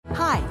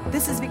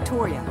this is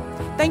Victoria.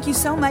 Thank you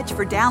so much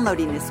for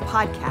downloading this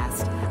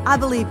podcast. I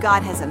believe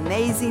God has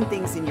amazing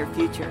things in your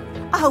future.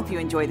 I hope you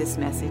enjoy this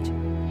message.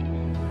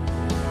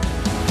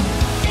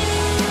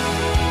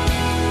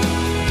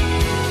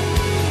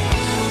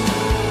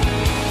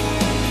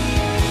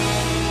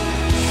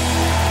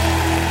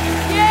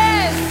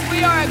 Yes,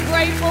 we are a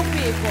grateful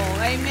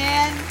people.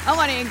 Amen. I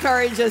want to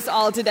encourage us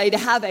all today to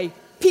have a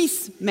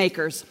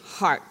peacemaker's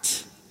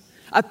heart.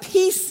 A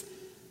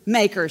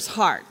peacemaker's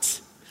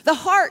heart. The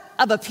heart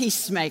of a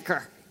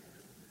peacemaker.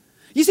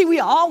 You see, we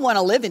all want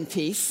to live in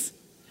peace.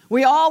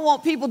 We all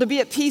want people to be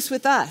at peace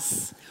with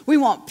us. We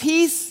want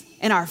peace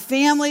in our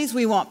families.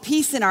 We want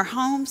peace in our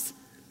homes.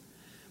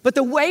 But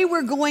the way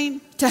we're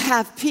going to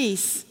have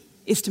peace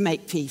is to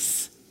make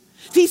peace.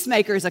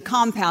 Peacemaker is a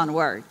compound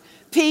word.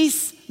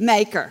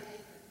 Peacemaker.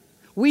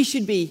 We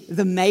should be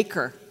the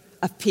maker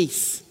of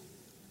peace.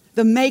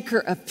 The maker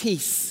of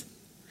peace.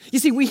 You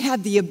see, we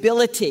have the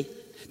ability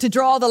to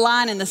draw the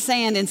line in the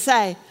sand and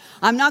say,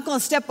 I'm not going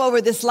to step over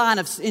this line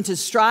into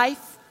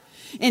strife,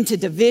 into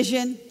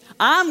division.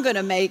 I'm going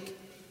to make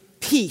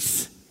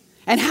peace.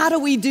 And how do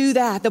we do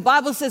that? The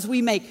Bible says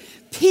we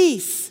make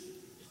peace.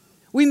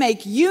 We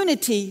make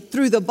unity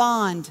through the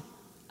bond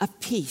of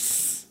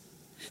peace.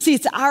 See,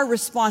 it's our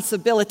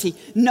responsibility.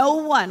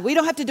 We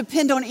don't have to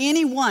depend on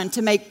anyone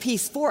to make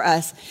peace for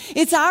us.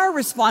 It's our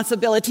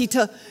responsibility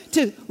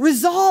to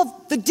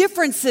resolve the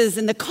differences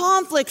and the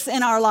conflicts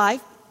in our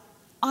life,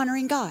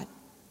 honoring God.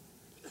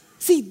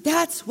 See,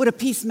 that's what a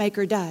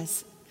peacemaker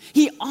does.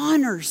 He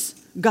honors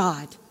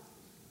God.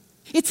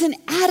 It's an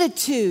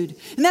attitude.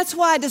 And that's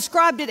why I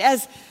described it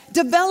as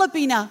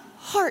developing a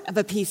heart of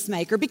a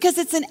peacemaker, because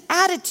it's an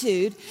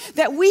attitude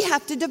that we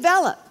have to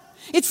develop.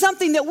 It's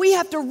something that we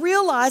have to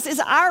realize is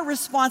our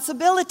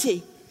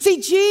responsibility.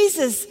 See,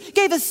 Jesus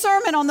gave a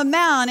Sermon on the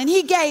Mount, and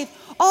he gave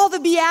all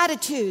the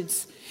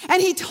Beatitudes.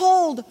 And he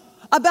told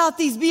about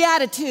these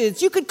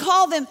Beatitudes. You could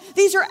call them,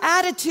 these are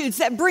attitudes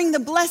that bring the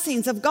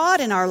blessings of God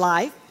in our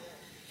life.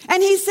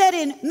 And he said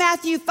in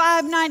Matthew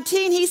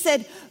 5:19, he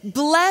said,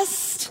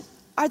 blessed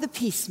are the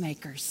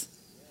peacemakers,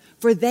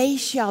 for they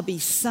shall be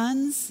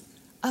sons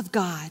of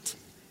God.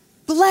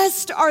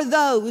 Blessed are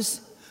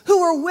those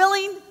who are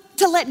willing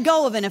to let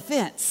go of an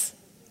offense.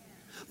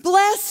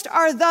 Blessed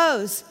are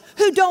those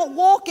who don't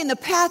walk in the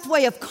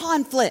pathway of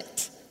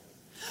conflict.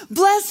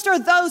 Blessed are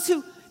those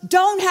who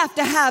don't have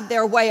to have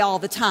their way all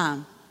the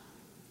time.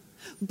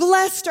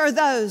 Blessed are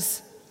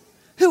those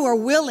who are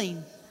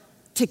willing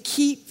to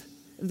keep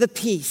the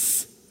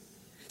peace.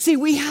 See,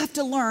 we have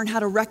to learn how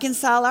to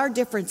reconcile our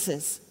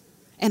differences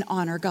and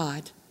honor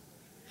God.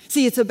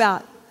 See, it's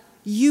about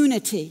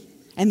unity.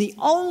 And the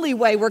only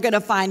way we're going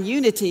to find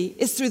unity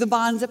is through the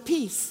bonds of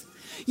peace.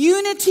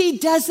 Unity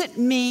doesn't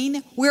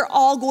mean we're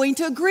all going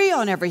to agree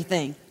on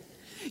everything.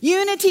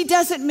 Unity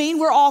doesn't mean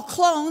we're all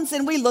clones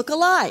and we look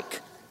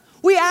alike.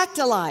 We act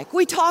alike.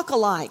 We talk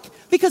alike.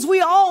 Because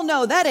we all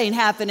know that ain't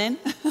happening.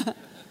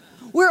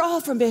 We're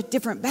all from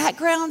different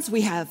backgrounds.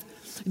 We have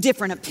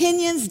different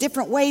opinions,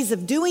 different ways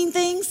of doing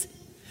things.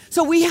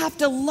 So we have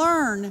to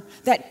learn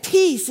that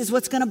peace is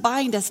what's going to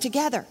bind us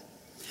together.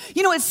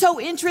 You know, it's so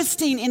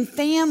interesting in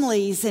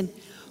families and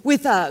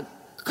with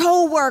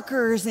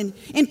co-workers and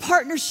in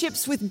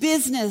partnerships with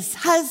business,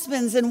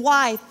 husbands and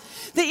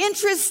wife. The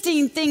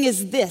interesting thing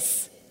is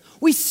this.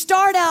 We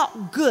start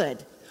out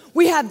good.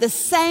 We have the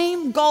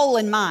same goal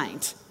in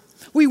mind.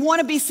 We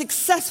want to be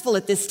successful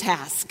at this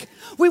task.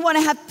 We want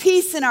to have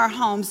peace in our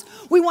homes.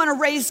 We want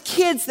to raise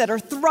kids that are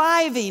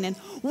thriving and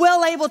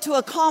well able to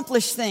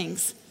accomplish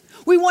things.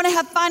 We want to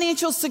have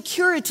financial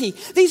security.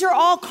 These are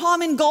all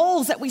common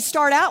goals that we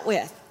start out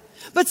with.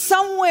 But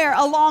somewhere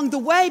along the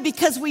way,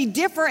 because we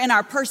differ in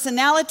our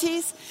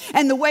personalities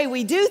and the way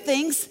we do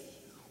things,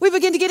 we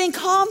begin to get in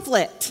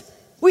conflict.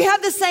 We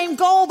have the same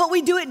goal, but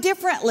we do it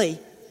differently.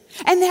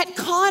 And that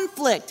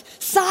conflict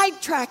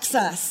sidetracks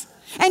us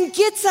and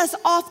gets us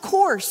off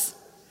course.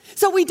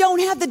 So we don't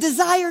have the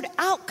desired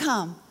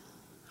outcome,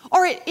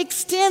 or it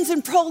extends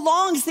and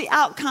prolongs the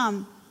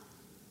outcome.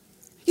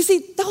 You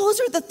see,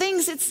 those are the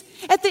things, it's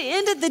at the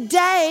end of the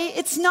day,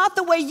 it's not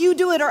the way you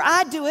do it or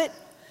I do it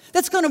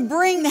that's going to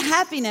bring the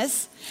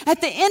happiness. At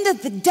the end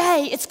of the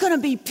day, it's going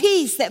to be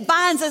peace that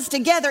binds us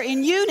together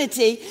in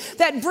unity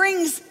that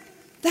brings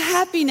the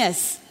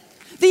happiness,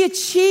 the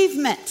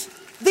achievement,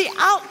 the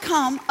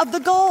outcome of the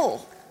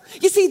goal.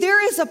 You see,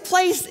 there is a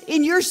place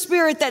in your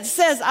spirit that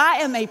says, I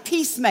am a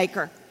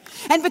peacemaker.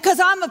 And because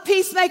I'm a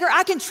peacemaker,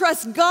 I can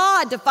trust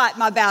God to fight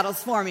my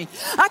battles for me.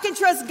 I can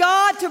trust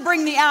God to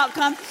bring the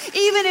outcome,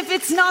 even if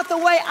it's not the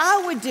way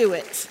I would do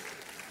it.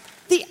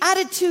 The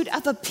attitude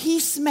of a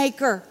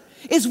peacemaker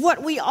is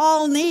what we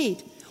all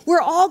need.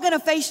 We're all going to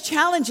face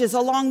challenges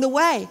along the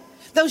way.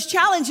 Those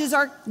challenges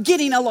are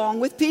getting along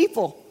with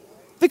people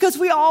because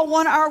we all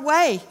want our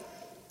way.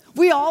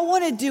 We all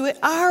want to do it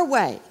our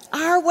way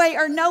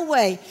or no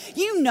way.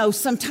 You know,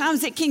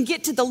 sometimes it can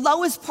get to the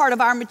lowest part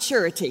of our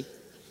maturity.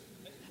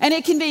 And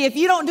it can be, if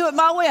you don't do it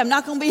my way, I'm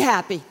not going to be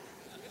happy.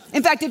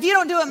 In fact, if you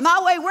don't do it my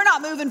way, we're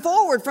not moving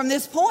forward from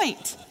this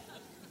point.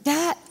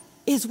 That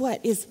is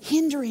what is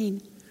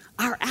hindering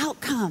our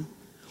outcome.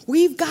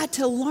 We've got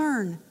to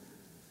learn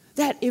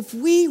that if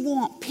we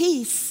want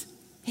peace,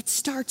 it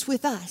starts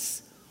with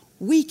us.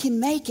 We can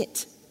make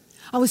it.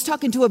 I was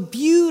talking to a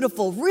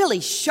beautiful,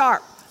 really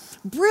sharp,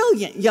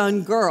 brilliant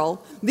young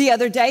girl the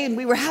other day, and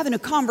we were having a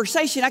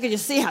conversation. I could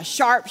just see how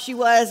sharp she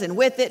was and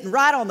with it and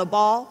right on the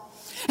ball.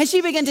 And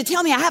she began to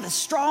tell me I have a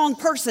strong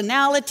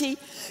personality.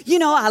 You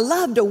know, I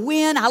love to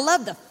win. I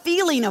love the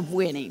feeling of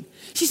winning.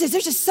 She says,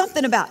 there's just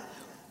something about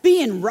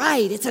being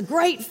right. It's a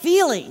great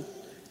feeling.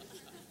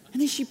 And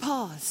then she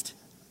paused.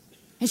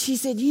 And she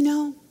said, you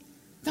know,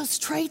 those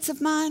traits of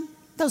mine,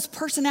 those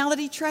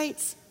personality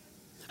traits,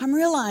 I'm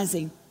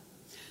realizing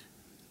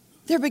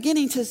they're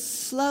beginning to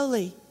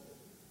slowly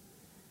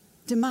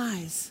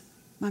demise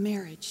my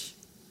marriage.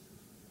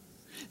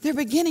 They're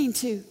beginning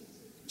to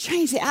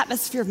change the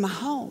atmosphere of my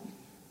home.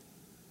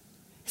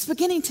 It's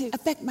beginning to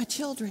affect my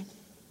children.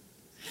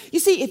 You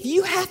see, if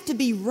you have to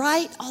be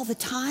right all the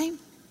time,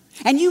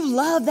 and you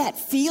love that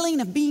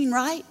feeling of being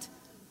right,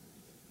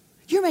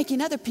 you're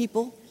making other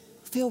people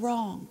feel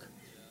wrong.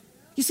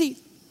 You see,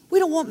 we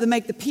don't want to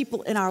make the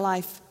people in our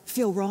life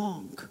feel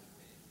wrong.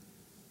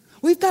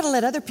 We've got to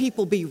let other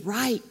people be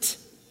right.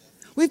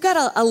 We've got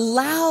to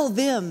allow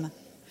them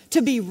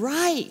to be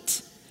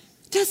right.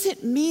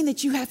 Doesn't mean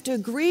that you have to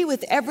agree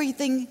with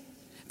everything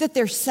that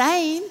they're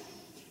saying.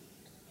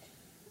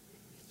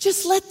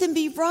 Just let them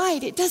be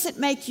right. It doesn't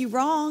make you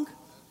wrong.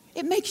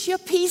 It makes you a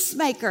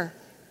peacemaker.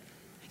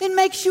 It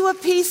makes you a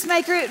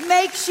peacemaker. It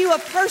makes you a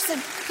person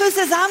who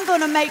says, I'm going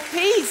to make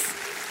peace.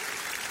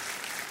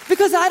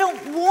 Because I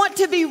don't want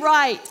to be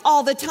right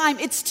all the time.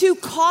 It's too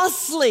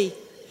costly.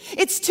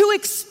 It's too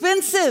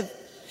expensive.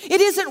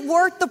 It isn't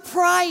worth the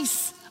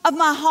price of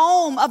my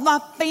home, of my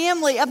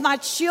family, of my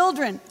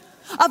children,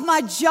 of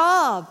my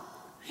job.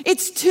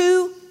 It's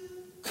too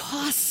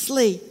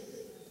costly.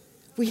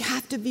 We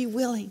have to be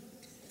willing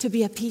to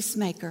be a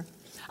peacemaker.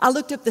 I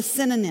looked up the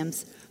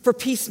synonyms for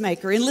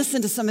peacemaker and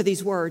listened to some of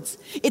these words.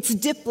 It's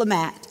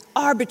diplomat,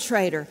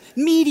 arbitrator,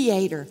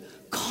 mediator,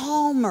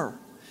 calmer,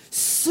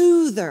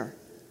 soother,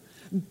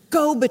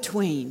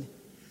 go-between.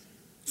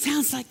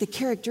 Sounds like the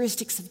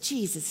characteristics of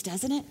Jesus,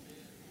 doesn't it?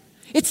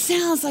 It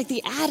sounds like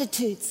the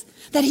attitudes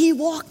that he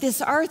walked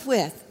this earth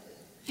with.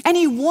 And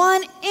he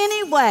won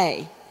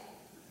anyway.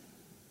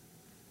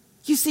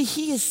 You see,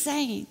 he is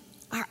saying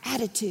our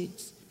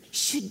attitudes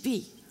should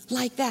be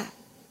like that.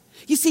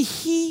 You see,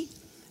 he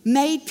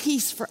made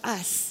peace for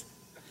us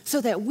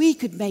so that we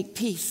could make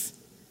peace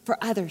for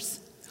others.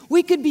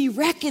 We could be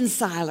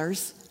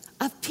reconcilers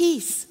of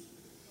peace.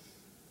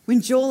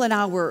 When Joel and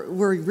I were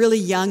really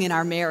young in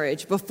our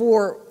marriage,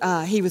 before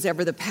he was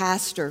ever the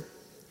pastor,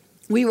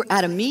 we were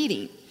at a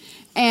meeting,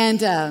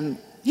 and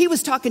he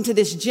was talking to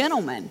this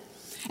gentleman,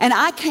 and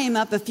I came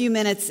up a few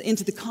minutes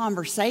into the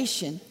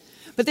conversation,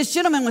 but this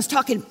gentleman was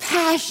talking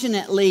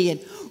passionately and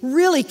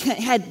really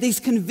had these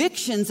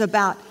convictions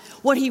about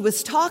what he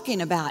was talking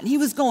about. And he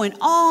was going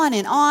on,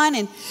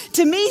 and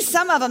to me,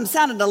 some of them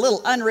sounded a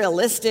little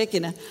unrealistic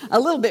and a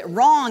little bit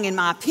wrong in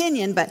my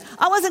opinion, but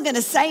I wasn't going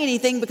to say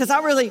anything because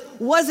I really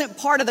wasn't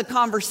part of the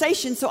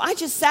conversation. So I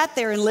just sat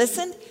there and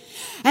listened.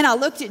 And I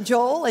looked at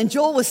Joel, and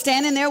Joel was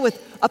standing there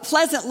with a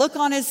pleasant look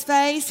on his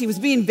face. He was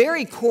being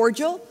very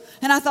cordial.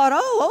 And I thought,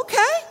 oh,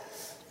 okay,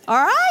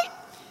 all right.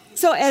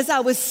 So as I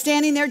was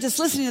standing there just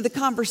listening to the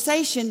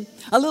conversation,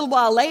 a little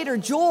while later,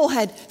 Joel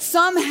had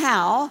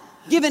somehow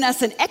given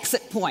us an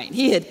exit point.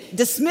 He had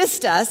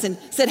dismissed us and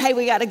said, hey,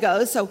 we got to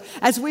go. So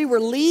as we were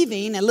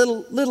leaving, a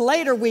little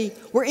later, we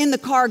were in the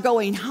car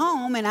going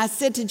home. And I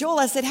said to Joel,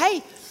 I said,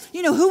 hey,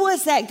 you know, who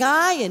was that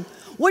guy? And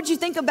what'd you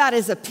think about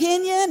his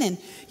opinion? And,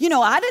 you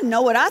know, I didn't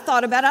know what I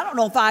thought about it. I don't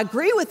know if I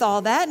agree with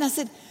all that. And I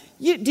said,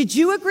 did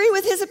you agree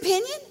with his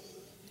opinion?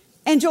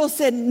 And Joel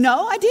said,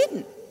 no, I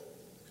didn't.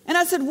 And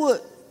I said,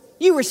 well,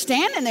 you were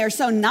standing there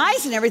so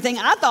nice and everything.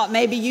 I thought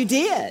maybe you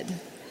did.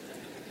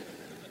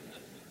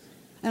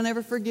 I'll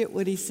never forget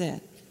what he said.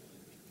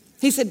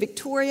 He said,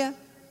 Victoria,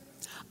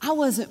 I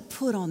wasn't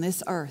put on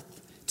this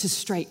earth to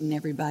straighten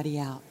everybody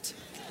out.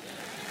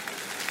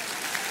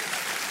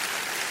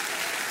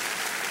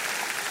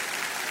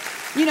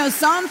 You know,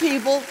 some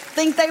people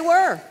think they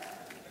were.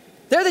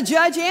 They're the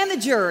judge and the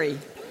jury.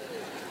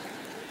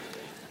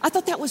 I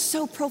thought that was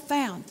so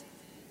profound,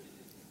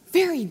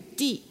 very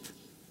deep.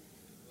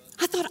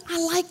 I thought,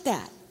 I like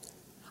that.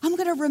 I'm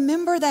going to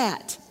remember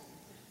that.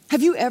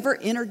 Have you ever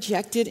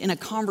interjected in a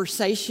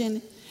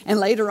conversation and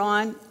later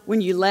on when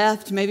you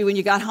left, maybe when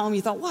you got home,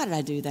 you thought, why did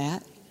I do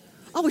that?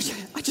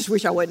 I just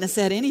wish I wouldn't have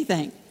said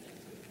anything.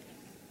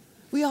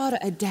 We ought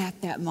to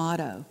adapt that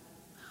motto.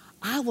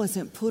 I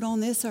wasn't put on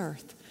this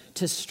earth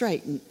to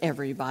straighten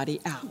everybody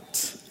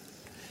out.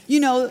 You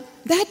know,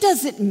 that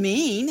doesn't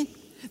mean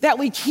that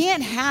we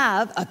can't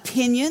have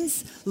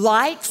opinions,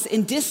 likes,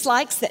 and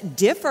dislikes that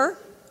differ.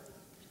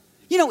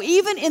 You know,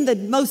 even in the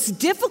most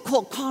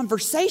difficult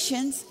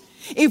conversations,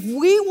 if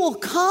we will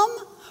come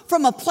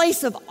from a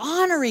place of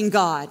honoring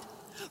God,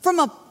 from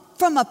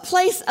a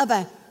place of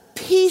a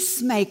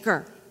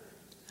peacemaker,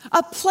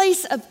 a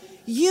place of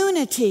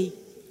unity,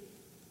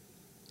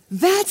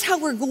 that's how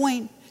we're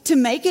going to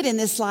make it in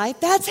this life.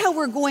 That's how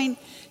we're going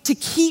to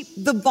keep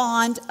the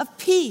bond of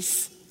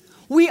peace.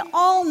 We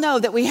all know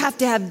that we have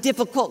to have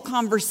difficult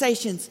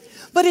conversations,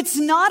 but it's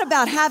not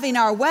about having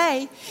our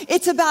way.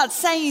 It's about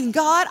saying,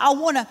 God, I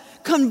want to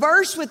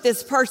converse with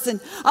this person.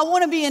 I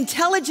want to be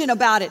intelligent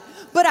about it,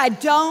 but I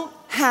don't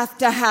have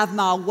to have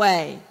my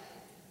way.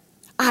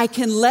 I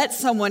can let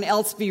someone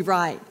else be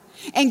right.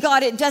 And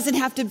God, it doesn't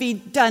have to be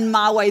done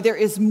my way. There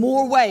is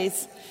more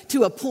ways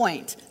to a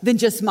point than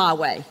just my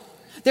way.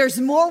 There's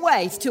more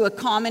ways to a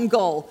common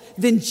goal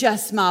than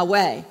just my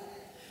way.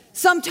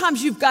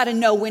 Sometimes you've got to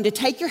know when to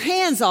take your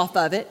hands off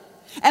of it,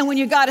 and when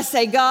you got to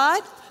say,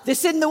 God,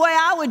 this isn't the way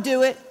I would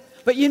do it,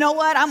 but you know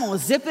what? I'm going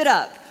to zip it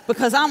up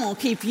because I'm going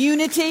to keep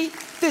unity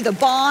through the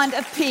bond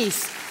of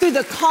peace, through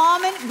the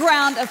common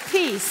ground of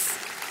peace.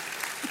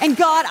 And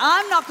God,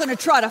 I'm not going to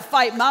try to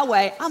fight my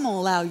way. I'm going to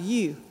allow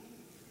you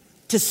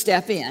to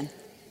step in.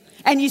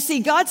 And you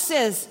see, God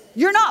says,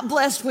 you're not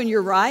blessed when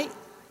you're right.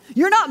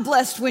 You're not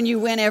blessed when you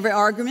win every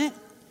argument.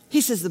 He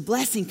says the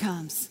blessing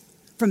comes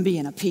from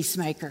being a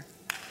peacemaker.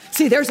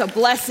 See, there's a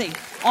blessing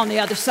on the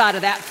other side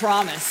of that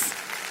promise.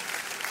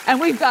 And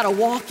we've got to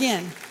walk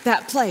in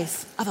that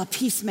place of a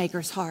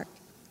peacemaker's heart.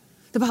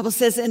 The Bible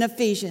says in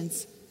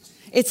Ephesians,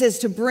 it says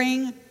to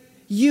bring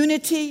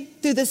unity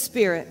through the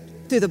Spirit,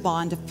 through the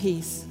bond of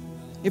peace.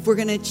 If we're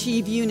going to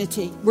achieve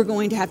unity, we're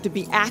going to have to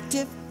be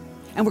active,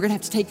 and we're going to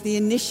have to take the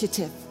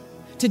initiative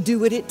to do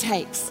what it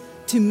takes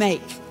to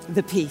make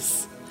the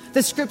peace.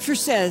 The scripture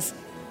says,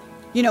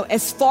 you know,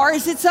 as far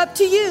as it's up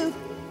to you,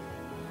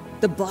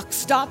 the buck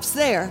stops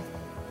there.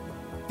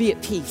 Be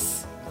at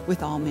peace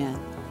with all men.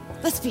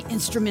 Let's be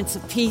instruments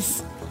of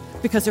peace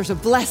because there's a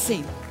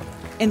blessing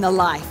in the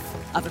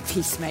life of a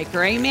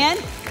peacemaker. Amen?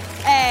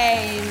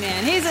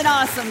 Amen. He's an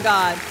awesome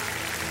God.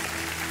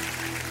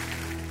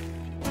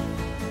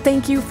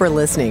 Thank you for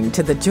listening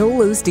to the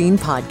Joel Osteen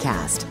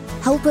Podcast.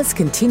 Help us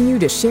continue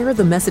to share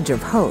the message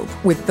of hope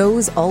with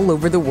those all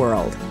over the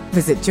world.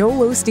 Visit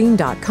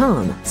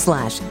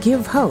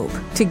joelosteen.com/give hope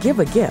to give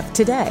a gift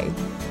today.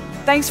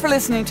 Thanks for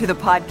listening to the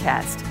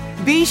podcast.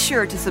 Be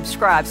sure to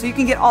subscribe so you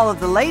can get all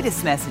of the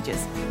latest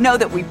messages. Know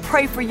that we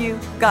pray for you.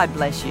 God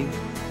bless you.